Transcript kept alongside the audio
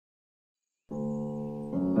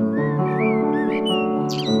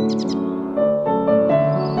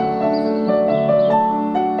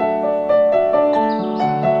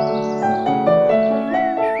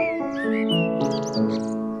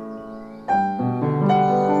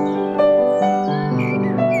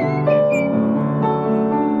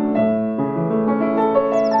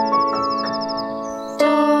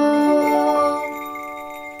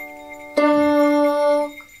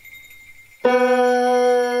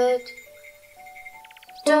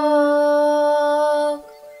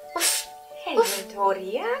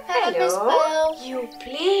Dorian. Hello, Miss Bell. You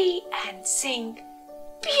play and sing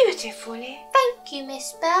beautifully. Thank you,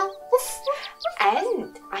 Miss Bell.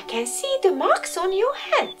 And I can see the marks on your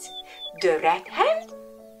hands. The red hand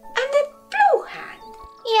and the blue hand.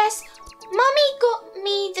 Yes, Mummy got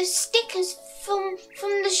me the stickers from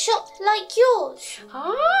the shop like yours.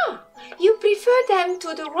 Ah, you prefer them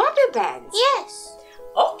to the rubber bands? Yes.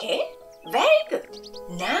 Okay, very good.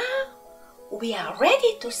 Now we are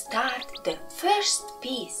ready to start the first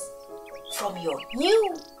piece from your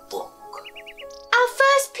new book. Our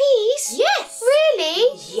first piece? Yes.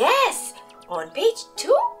 Really? Yes, on page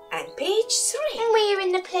 2 and page 3. And we're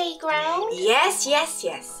in the playground. Yes.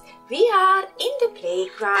 We are in the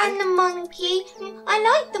playground. And the monkey. I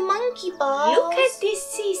like the monkey bars. Look at this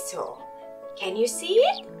seesaw. Can you see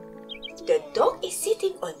it? The dog is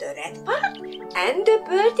sitting on the red part and the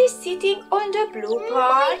bird is sitting on the blue My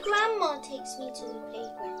part. grandma takes me to the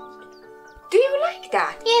playground. Do you like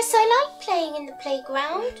that? Yes, I like playing in the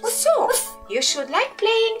playground. So, you should like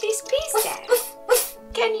playing this piece then.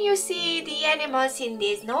 Can you see the animals in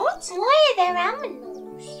these notes? Why are there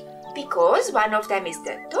animals? Because one of them is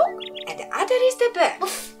the dog and the other is the bird.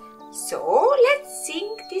 So, let's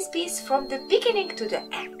sing this piece from the beginning to the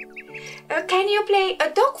end. Can you play a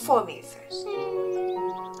dog for me first?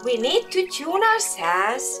 We need to tune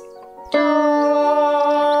ourselves.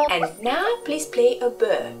 Dog. And now please play a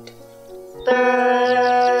bird.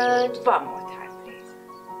 Bird. One more time, please.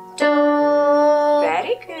 Dog.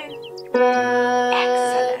 Very good. Bird.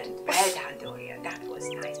 Excellent. Well done, Dorian. That was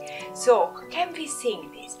nice. So, can we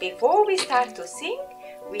sing this? Before we start to sing,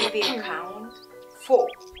 we will count 4.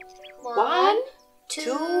 1,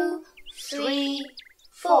 2, 3,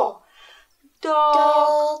 4.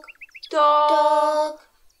 Dog, dog,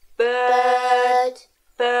 bird,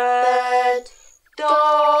 bird,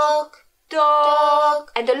 dog,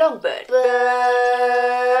 dog, and the long bird.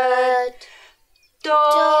 Bird.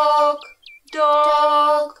 Dog,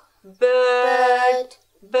 dog, bird,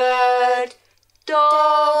 bird,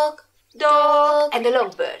 dog, dog, and the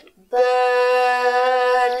long bird.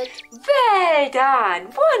 Bird. Well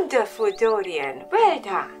done! Wonderful, Dorian. Well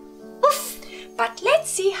done. But let's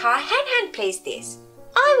see how Hanhan plays this.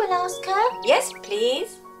 I will ask her. Yes,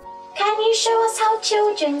 please. Can you show us how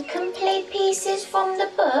children can play pieces from the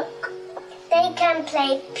book? They can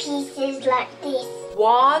play pieces like this.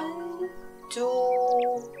 1,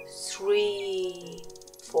 2, 3,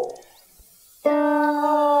 4.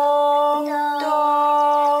 Dog,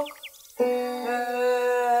 Dog,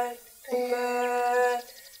 bird, bird,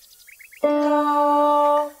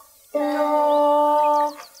 dog,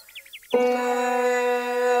 dog, bird,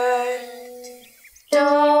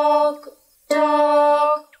 dog,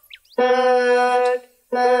 dog, bird,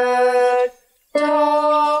 bird,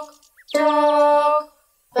 dog, dog,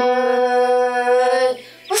 bird.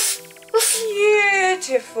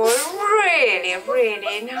 Beautiful,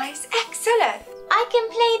 really nice, excellent. I can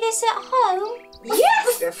play this at home.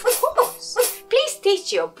 Yes, of course. Please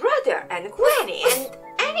teach your brother and Granny and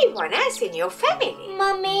anyone else in your family.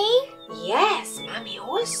 Mummy? Yes, Mommy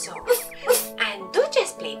also. And don't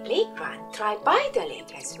just play playground, try by the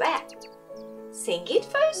lake as well. Sing it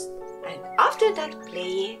first and after that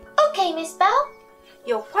play it. Okay, Miss Bell.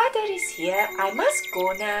 Your father is here. I must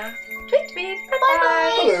go now. Tweet tweet. Bye-bye.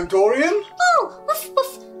 Bye-bye. Hello, Dorian. Oh, woof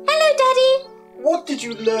woof. Hello, Daddy. What did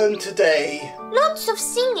you learn today? Lots of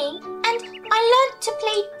singing, and I learnt to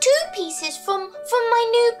play 2 pieces from my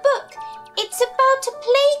new book. It's about a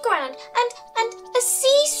playground and a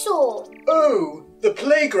seesaw. Oh, the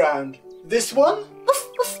playground. This one? Woof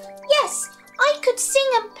woof. Yes, I could sing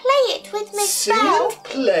and play it with Miss Sing Bell. and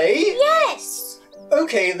play? Yes.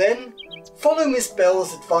 Okay then. Follow Miss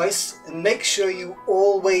Bell's advice and make sure you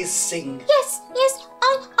always sing. Yes,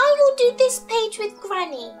 I will do this page with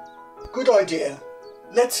Granny. Good idea.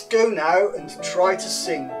 Let's go now and try to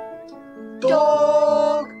sing. Dog.